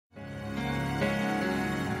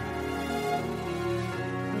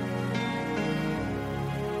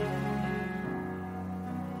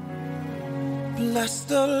Bless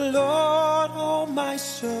the Lord, oh my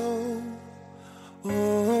soul,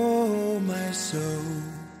 oh my soul.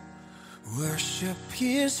 Worship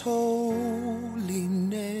His holy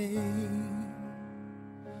name.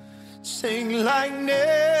 Sing like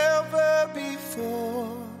never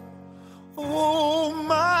before, oh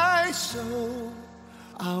my soul.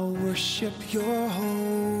 I'll worship your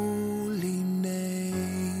holy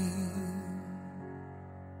name.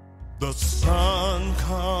 The sun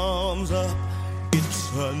comes up,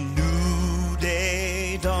 it's a new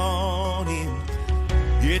day dawning.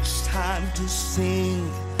 It's time to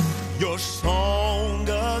sing your song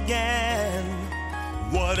again.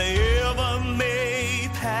 Whatever may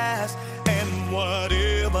pass and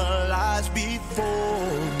whatever lies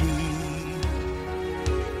before me,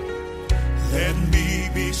 let me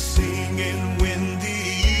be singing when the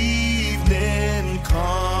evening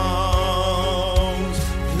comes.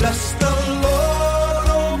 Bless the Lord,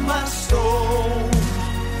 oh my soul,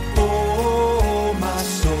 oh my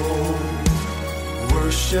soul.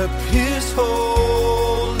 Worship His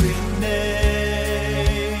holy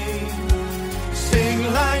name.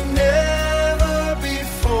 Sing like never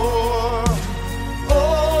before,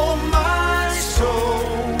 oh my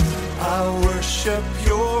soul. I worship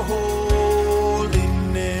your holy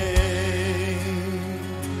name.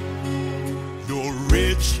 You're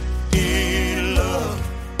rich in love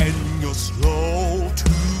and you're slow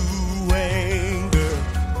to anger.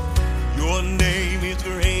 Your name is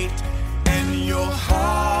great and your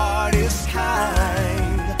heart is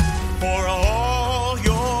kind. For all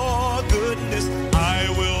your goodness, I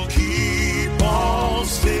will keep on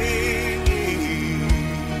singing.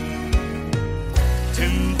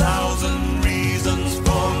 10,000 reasons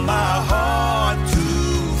for my heart to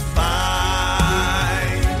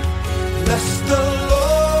find. Bless the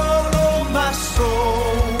Lord, oh my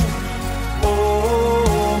soul,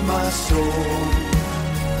 oh my soul.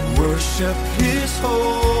 Worship His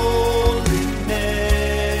holy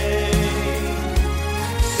name.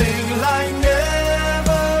 Sing like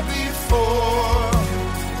never before,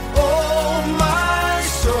 oh my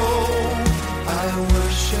soul. I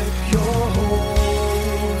worship your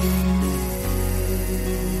holy name.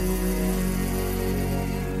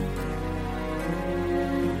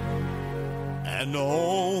 And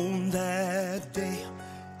on that day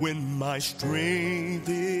when my strength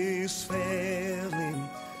is failing,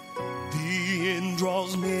 the end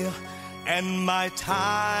draws near and my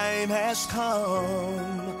time has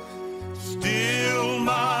come. Still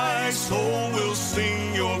my soul will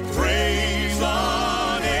sing your praise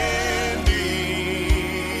unending.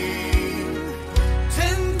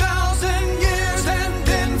 10,000 years and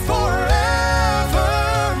then forevermore.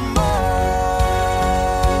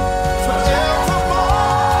 Forevermore.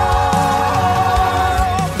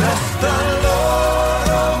 Bless the Lord,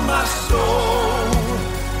 oh my soul,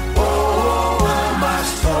 oh my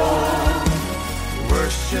soul.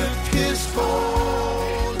 Worship His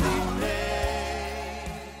holy name.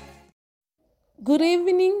 Good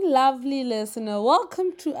evening, lovely listener.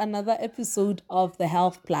 Welcome to another episode of The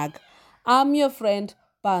Health Plug. I'm your friend,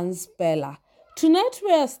 Bans Bella. Tonight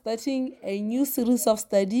we are starting a new series of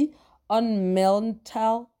study on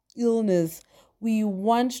mental illness. We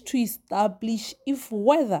want to establish if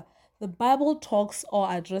whether the Bible talks or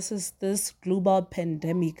addresses this global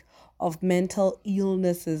pandemic of mental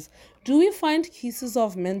illnesses. Do we find cases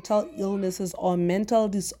of mental illnesses or mental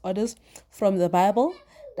disorders from the Bible?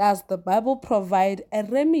 Does the Bible provide a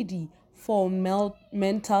remedy for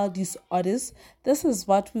mental disorders? This is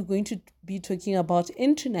what we're going to be talking about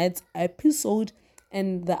in tonight's episode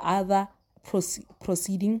and the other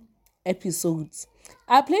preceding episodes.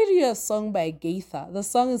 I played you a song by Gaither. The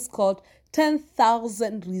song is called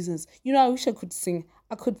 10,000 Reasons. You know, I wish I could sing.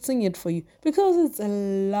 I could sing it for you because it's a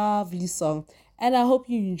lovely song and I hope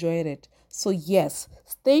you enjoyed it. So yes,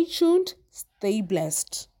 stay tuned, stay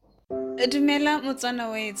blessed. Dumela motswana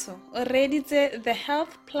wetso, o reditse The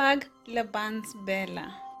Health Plug le Bans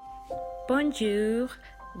Bella. Bonjour,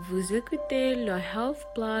 vous écoutez le Health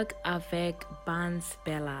Plug avec Bans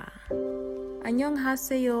Bella.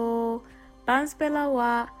 안녕하세요, Bans Bella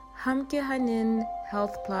wa 함께하는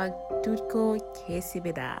Health Plug 듣고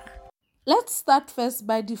계십니다. Let's start first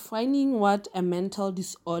by defining what a mental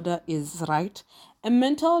disorder is, right? A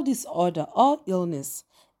mental disorder or illness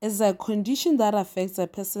is a condition that affects a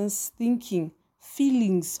person's thinking,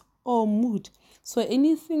 feelings, or mood. So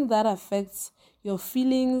anything that affects your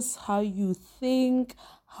feelings, how you think,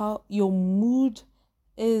 how your mood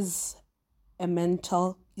is a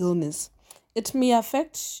mental illness. It may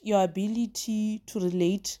affect your ability to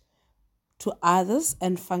relate to others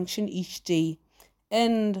and function each day.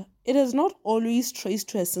 And it is not always traced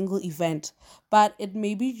to a single event, but it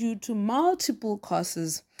may be due to multiple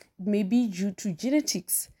causes. It may be due to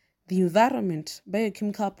genetics, the environment,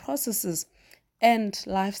 biochemical processes, and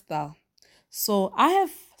lifestyle. So I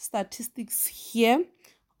have statistics here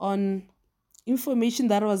on information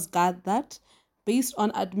that was gathered based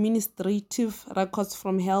on administrative records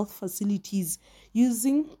from health facilities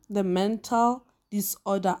using the mental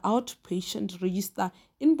disorder outpatient register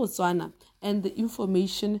in Botswana, and the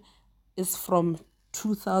information is from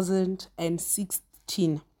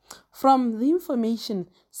 2016. From the information,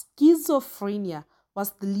 schizophrenia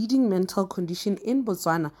was the leading mental condition in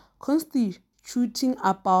Botswana, constituting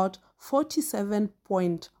about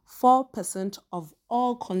 47.4% of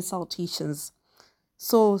all consultations.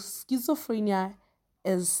 So schizophrenia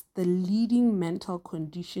is the leading mental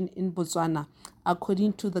condition in Botswana,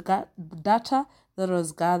 according to the data that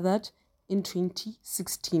was gathered in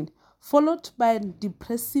 2016, followed by a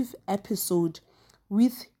depressive episode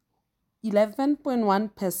with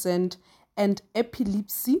 11.1% and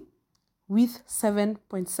epilepsy with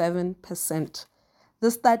 7.7%. The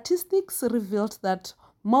statistics revealed that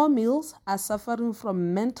more males are suffering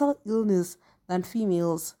from mental illness than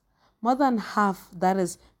females. More than half, that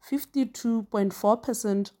is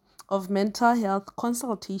 52.4% of mental health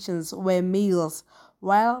consultations were males,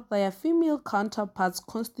 while their female counterparts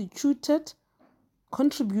contributed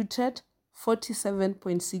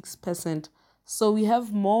 47.6%. So we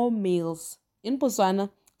have more males in Botswana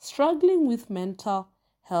struggling with mental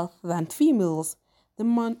health than females.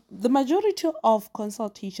 The majority of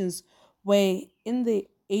consultations were in the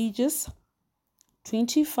ages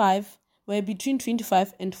 25 were between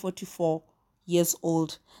 25 and 44 years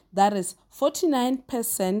old. That is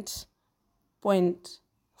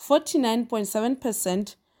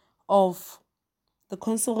 49.7% of the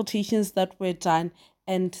consultations that were done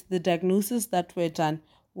and the diagnosis that were done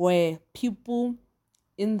were people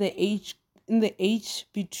in the ages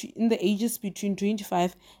between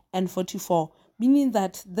 25 and 44, meaning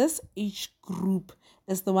that this age group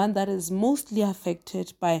is the one that is mostly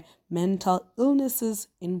affected by mental illnesses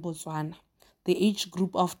in Botswana. The age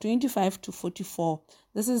group of 25 to 44,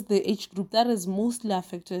 this is the age group that is mostly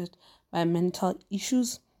affected by mental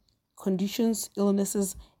issues, conditions,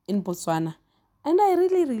 illnesses in Botswana. And I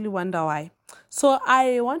really, really wonder why. So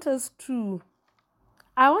I want us to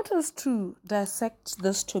dissect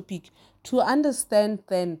this topic to understand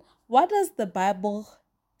then, what does the Bible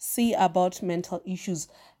say about mental issues?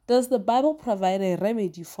 Does the Bible provide a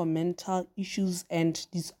remedy for mental issues and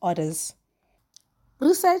disorders?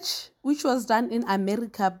 Research which was done in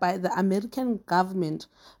America by the American government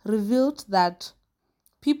revealed that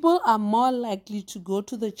people are more likely to go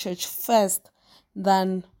to the church first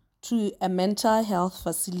than to a mental health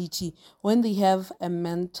facility when they have a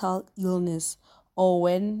mental illness or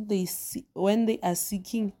when they are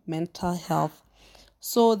seeking mental health.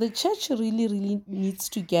 So the church really, really needs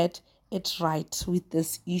to get it right with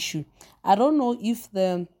this issue. I don't know if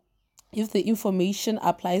the information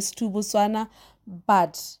applies to Botswana,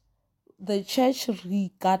 but the church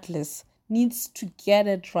regardless needs to get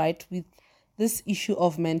it right with this issue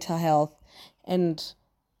of mental health. And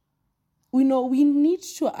we need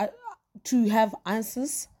to have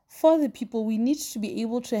answers for the people. We need to be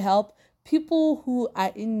able to help people who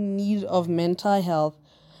are in need of mental health.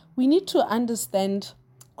 We need to understand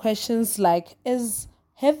questions like, is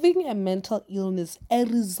having a mental illness a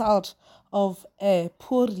result of a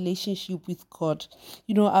poor relationship with God?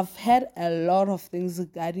 I've heard a lot of things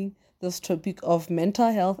regarding this topic of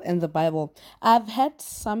mental health and the Bible. I've had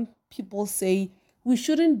some people say we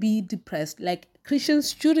shouldn't be depressed, like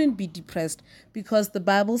Christians shouldn't be depressed because the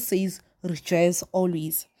Bible says rejoice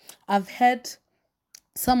always. I've had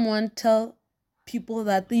someone tell people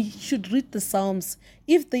that they should read the Psalms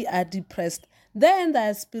if they are depressed, then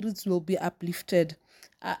their spirits will be uplifted.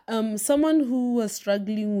 Someone who was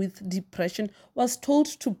struggling with depression was told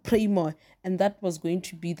to pray more, and that was going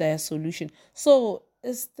to be their solution. So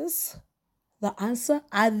is this the answer?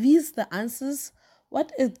 Are these the answers?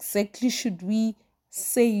 What exactly should we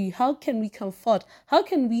say? How can we comfort? How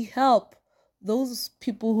can we help those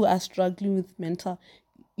people who are struggling with mental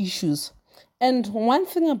issues? And one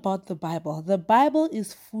thing about the Bible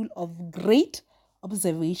is full of great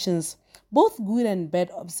observations, both good and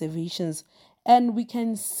bad observations. And we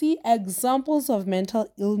can see examples of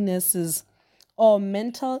mental illnesses or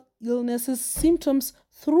mental illnesses symptoms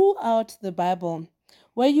throughout the Bible,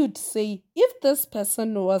 where you'd say, if this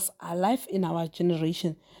person was alive in our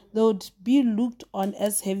generation, they would be looked on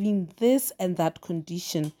as having this and that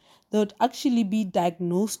condition. They would actually be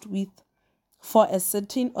diagnosed with for a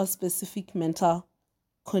certain or specific mental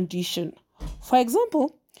condition. For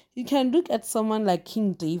example, You can look at someone like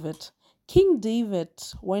King David. King David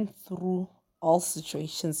went through all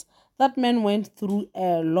situations. That man went through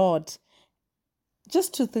a lot.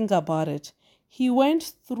 Just to think about it, he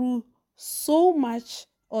went through so much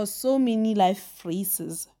or so many life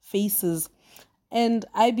phases. And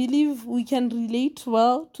I believe we can relate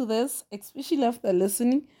well to this, especially after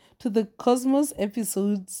listening to the Cosmos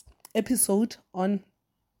episode on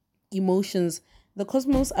emotions. The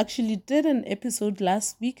Cosmos actually did an episode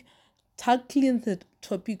last week tackling the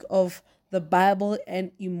topic of the Bible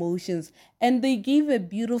and emotions. And they gave a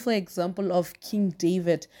beautiful example of King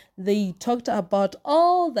David. They talked about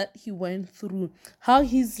all that he went through, how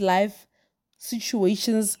his life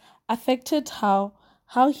situations affected how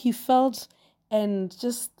he felt, and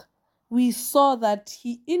just we saw that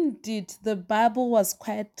he indeed, the Bible was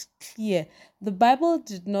quite clear. The Bible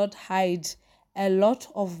did not hide a lot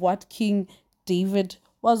of what King David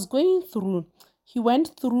was going through. He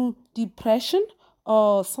went through depression,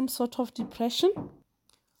 or some sort of depression.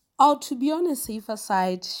 Or to be on a safer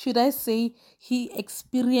side, should I say he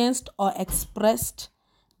experienced or expressed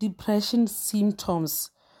depression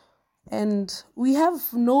symptoms. And we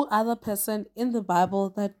have no other person in the Bible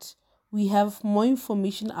that we have more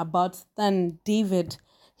information about than David.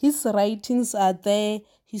 His writings are there,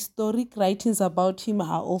 historic writings about him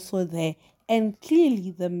are also there. And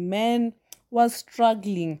clearly the man was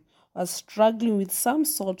struggling with some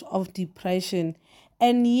sort of depression.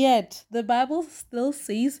 And yet the Bible still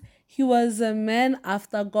says he was a man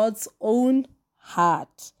after God's own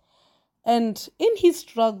heart. And in his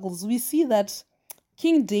struggles, we see that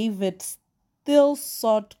King David still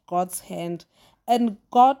sought God's hand, and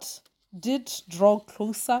God did draw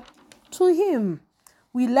closer to him.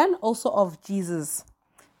 We learn also of Jesus.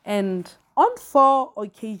 And on 4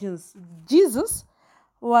 occasions, Jesus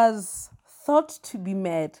was thought to be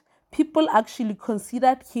mad. People actually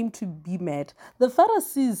considered him to be mad. The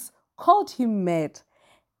Pharisees called him mad,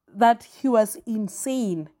 that he was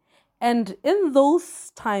insane. And in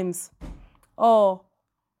those times,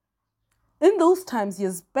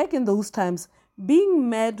 yes, back in those times, being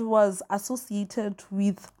mad was associated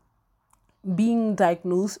with being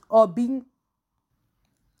diagnosed or being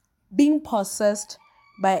possessed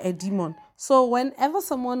by a demon. So whenever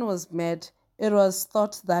someone was mad, it was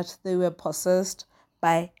thought that they were possessed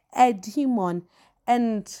by a demon.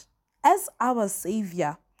 And as our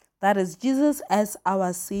Savior, that is Jesus as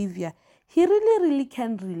our Savior, he really, really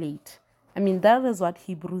can relate. I mean, that is what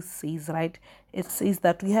Hebrews says, right? It says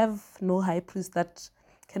that we have no high priest that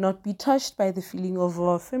cannot be touched by the feeling of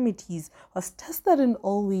our infirmities, was tested in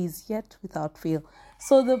all ways, yet without fail.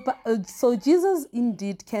 So Jesus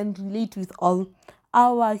indeed can relate with all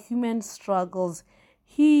our human struggles.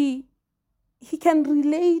 He can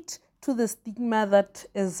relate to the stigma that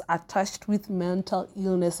is attached with mental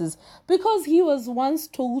illnesses, because he was once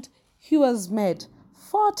told he was mad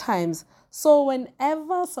 4 times. So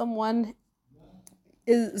whenever someone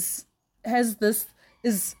has this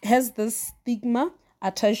stigma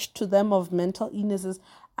attached to them of mental illnesses,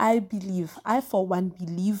 I for one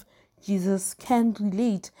believe Jesus can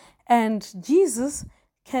relate, and Jesus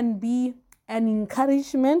can be an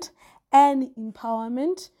encouragement and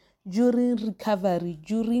empowerment during recovery,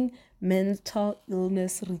 during mental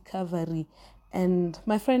illness recovery. And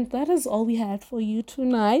my friend, that is all we had for you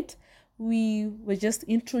tonight. We were just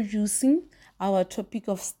introducing our topic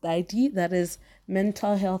of study, that is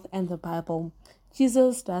mental health and the Bible.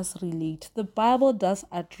 Jesus does relate. The Bible does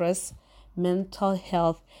address mental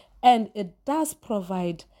health, and it does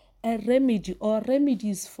provide a remedy or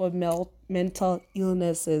remedies for mental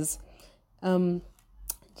illnesses.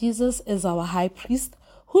 Jesus is our high priest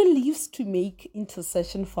who lives to make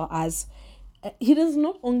intercession for us. He does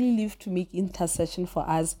not only live to make intercession for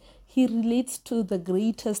us, he relates to the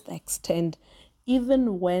greatest extent,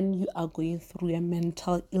 even when you are going through a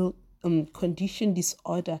mental condition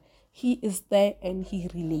disorder. He is there and he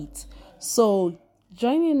relates. So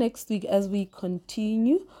join me next week as we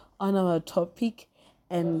continue on our topic,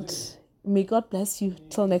 and may God bless you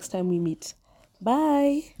till next time we meet.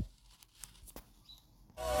 Bye.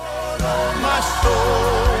 My soul.